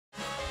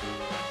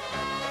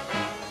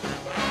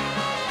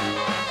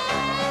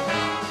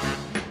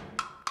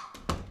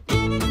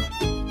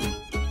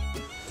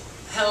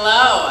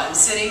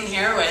sitting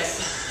here with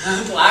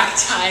Black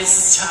Tie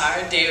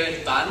star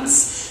David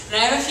Bunce,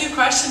 and I have a few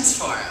questions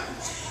for him.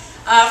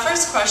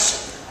 First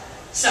question.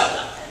 So,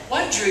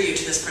 what drew you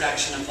to this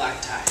production of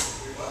Black Tie?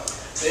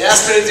 They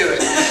asked me to do it.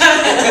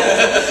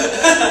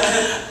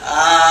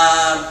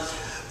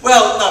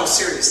 Well, no,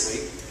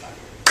 seriously.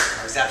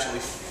 I was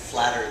absolutely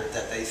flattered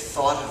that they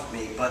thought of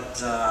me,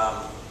 but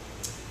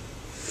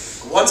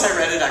once I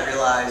read it, I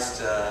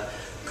realized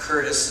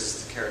Curtis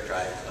is the character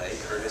I play.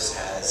 Curtis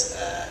has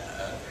a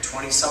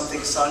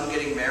 20-something son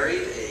getting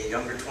married, a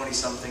younger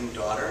 20-something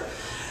daughter,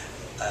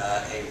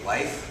 a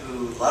wife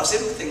who loves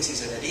him, thinks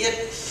he's an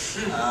idiot.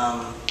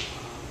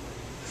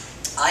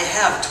 I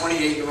have a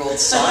 28-year-old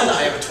son,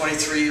 I have a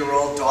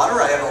 23-year-old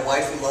daughter, I have a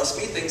wife who loves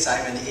me, thinks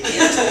I'm an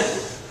idiot.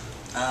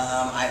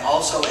 I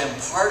also am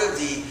part of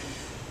the,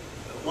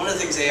 one of the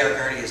things A.R.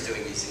 Gurney is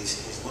doing is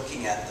he's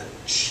looking at the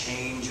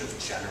change of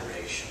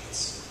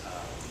generations.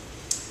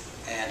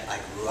 And I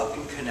grew up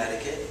in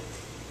Connecticut,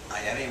 I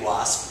am a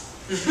W.A.S.P.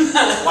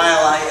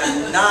 While I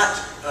am not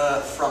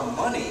from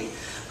money,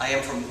 I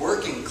am from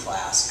working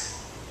class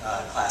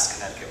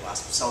Connecticut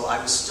W.A.S.P. So I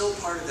was still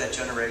part of that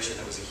generation.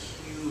 There was a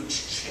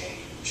huge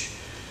change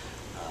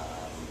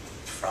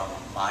from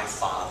my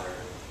father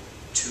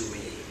to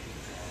me.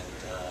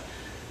 And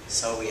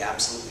so we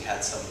absolutely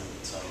had some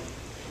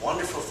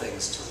wonderful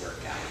things to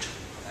work out.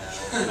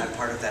 And I'm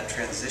part of that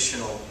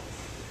transition.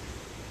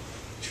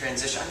 I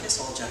guess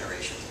all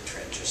generations are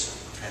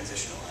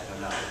transitional, I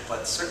don't know.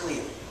 But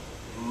certainly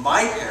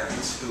my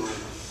parents, who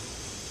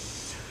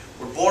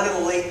were born in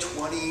the late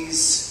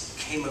 20s,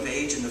 came of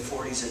age in the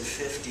 40s and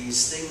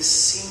 50s, things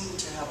seemed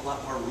to have a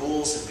lot more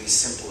rules and be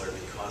simpler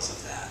because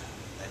of that.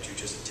 That you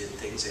just did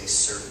things a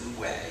certain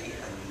way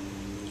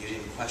and you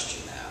didn't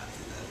question that.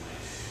 And then,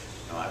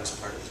 you know, I was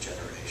part of the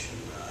generation,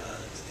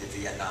 the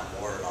Vietnam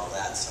War and all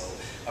that, so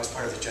I was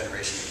part of the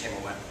generation that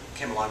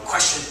came along,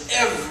 questioned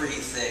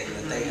everything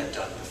that they had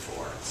done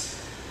before.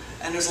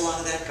 And there's a lot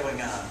of that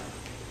going on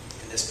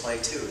in this play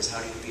too, is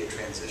how do you be in a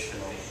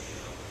transitional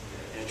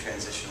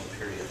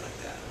period like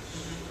that.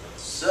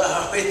 So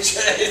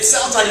it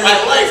sounds like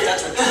my life,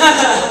 that's what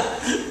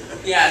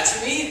Yeah,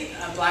 to me,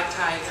 Black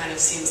Tie kind of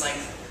seems like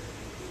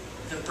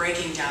the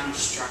breaking down of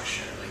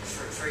structure, like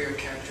for your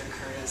character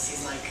Curtis.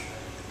 He's like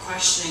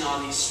questioning all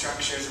these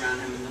structures around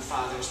him, and the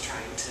father's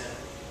trying to,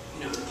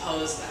 you know,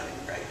 impose them.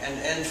 Right,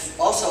 and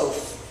also,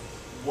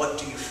 what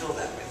do you fill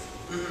that with?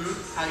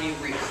 How do you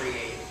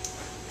recreate?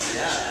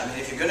 Yeah, I mean,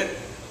 if you're going to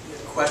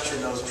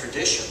question those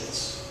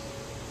traditions,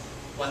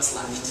 what's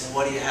left?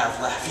 What do you have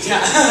left?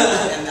 Yeah.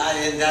 and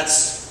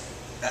that's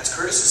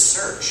Curtis's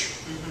search.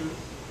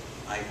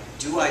 I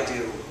do what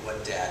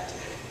Dad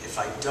did? If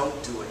I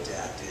don't do what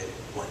Dad did,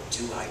 what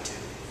do I do?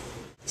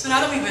 So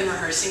now that we've been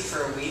rehearsing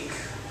for a week,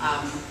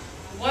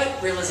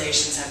 what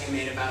realizations have you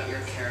made about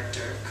your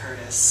character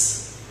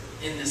Curtis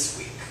in this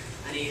week?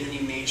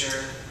 Any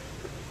major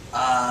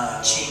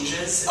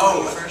changes in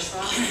what you first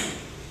thought?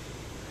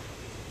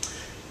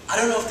 I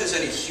don't know if there's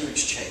any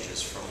huge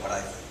changes from what I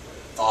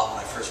thought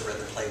when I first read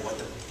the play, what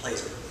the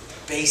play's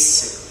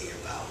basically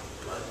about,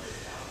 but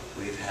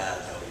we've had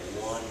a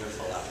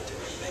wonderful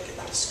opportunity to make the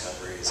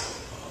discoveries of,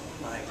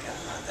 oh my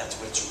God, that's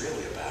what it's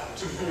really about.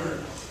 Or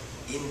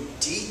in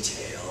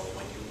detail,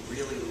 when you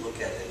really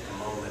look at it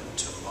moment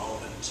to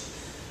moment,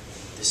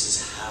 this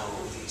is how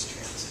these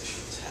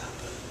transitions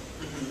happen.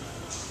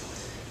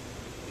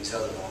 These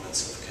are the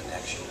moments of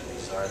connection, and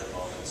these are the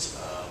moments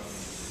of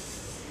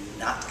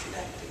not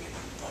connecting and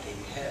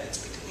butting heads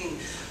between,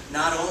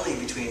 not only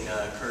between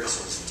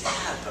Curtis's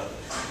dad, but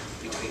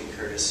between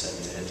Curtis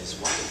and his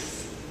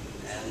wife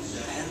and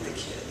the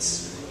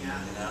kids.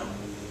 Yeah. You know.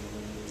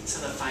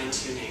 So the fine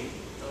tuning,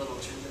 the little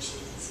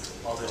transitions,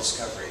 all the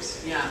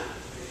discoveries. Yeah.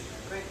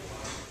 Great.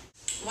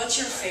 What's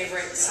your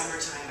favorite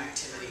summertime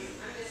activity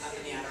up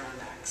in the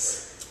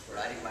Adirondacks?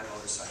 Riding my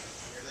motorcycle.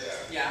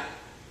 Yeah.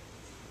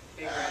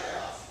 Big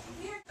rider.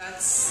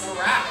 That's a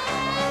wrap.